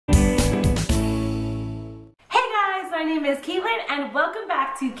my name is Caitlin and welcome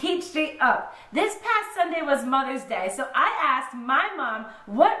back to Cait Xo. This past Sunday was Mother's Day, so I asked my mom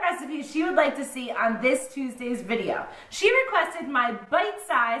what recipes she would like to see on this Tuesday's video. She requested my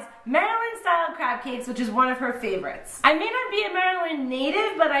bite-sized Maryland-style crab cakes, which is one of her favorites. I may not be a Maryland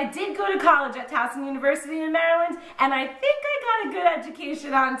native, but I did go to college at Towson University in Maryland, and I think I got a good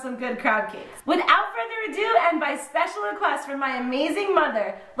education on some good crab cakes. Without further ado, and by special request from my amazing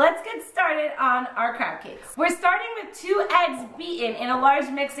mother, let's get started on our crab cakes. We're starting with 2 eggs beaten in a large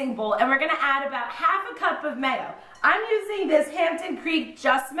mixing bowl, and we're going to add about half a cup of mayo. I'm using this Hampton Creek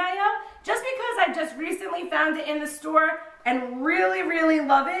Just Mayo just because I just recently found it in the store and really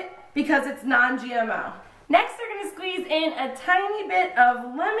love it because it's non-GMO. Next, we're going to squeeze in a tiny bit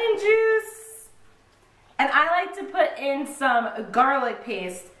of lemon juice, and I like to put in some garlic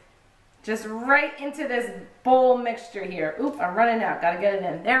paste just right into this bowl mixture here. Oop, I'm running out, gotta get it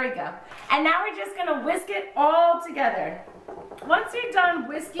in. There we go. And now we're just gonna whisk it all together. Once you're done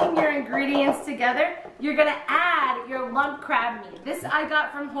whisking your ingredients together, you're gonna add your lump crab meat. This I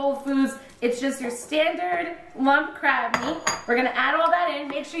got from Whole Foods. It's just your standard lump crab meat. We're gonna add all that in.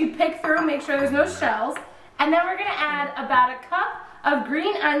 Make sure you pick through, make sure there's no shells. And then we're gonna add about a cup of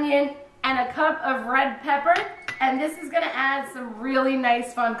green onion and a cup of red pepper. And this is going to add some really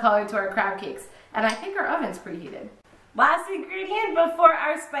nice fun color to our crab cakes. And I think our oven's preheated. Last ingredient before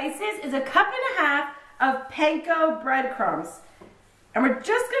our spices is a cup and a half of panko breadcrumbs. And we're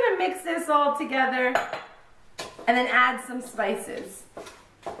just going to mix this all together and then add some spices.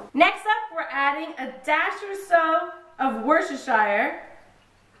 Next up, we're adding a dash or so of Worcestershire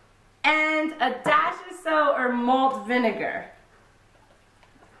and a dash or so or malt vinegar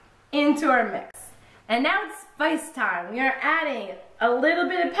into our mix. And now it's spice time. We are adding a little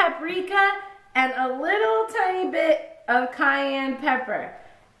bit of paprika and a little tiny bit of cayenne pepper.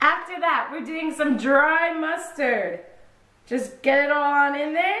 After that, we're doing some dry mustard. Just get it all on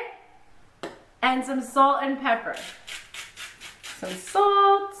in there. And some salt and pepper. Some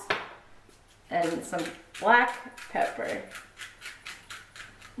salt and some black pepper.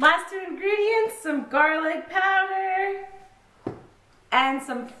 Last 2 ingredients, some garlic powder and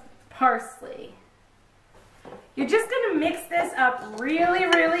some parsley. You're just going to mix this up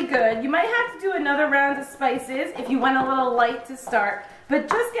really good. You might have to do another round of spices if you went a little light to start, but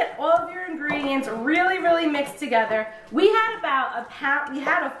just get all of your ingredients really mixed together. We had about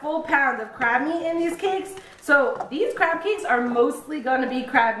a full pound of crab meat in these cakes, so these crab cakes are mostly going to be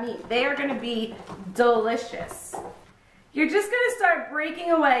crab meat. They are going to be delicious. You're just going to start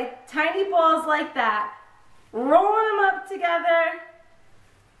breaking away tiny balls like that, rolling them up together,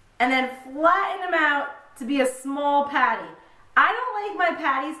 and then flatten them out to be a small patty. I don't like my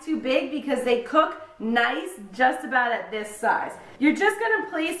patties too big because they cook nice just about at this size. You're just going to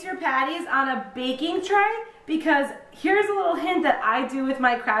place your patties on a baking tray because here's a little hint that I do with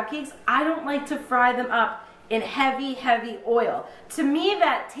my crab cakes. I don't like to fry them up in heavy oil. To me,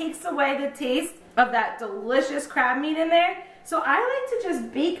 that takes away the taste of that delicious crab meat in there. So I like to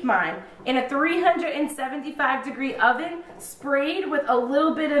just bake mine in a 375-degree oven, sprayed with a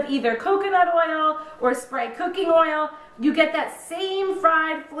little bit of either coconut oil or spray cooking oil. You get that same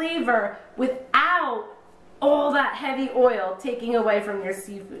fried flavor without all that heavy oil taking away from your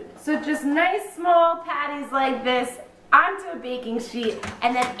seafood. So just nice small patties like this onto a baking sheet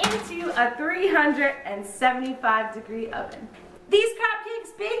and then into a 375-degree oven. These crab cakes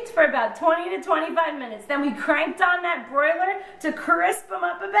baked for about 20 to 25 minutes. Then we cranked on that broiler to crisp them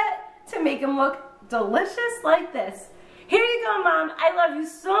up a bit to make them look delicious like this. Here you go, Mom. I love you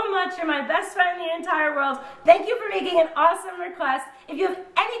so much. You're my best friend in the entire world. Thank you for making an awesome request. If you have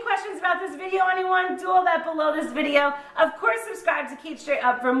any questions about this video, anyone, do all that below this video. Of course, subscribe to Cait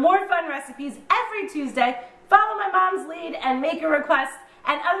Xo for more fun recipes every Tuesday. Follow my mom's lead and make a request.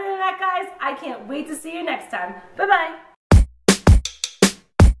 And other than that, guys, I can't wait to see you next time. Bye-bye.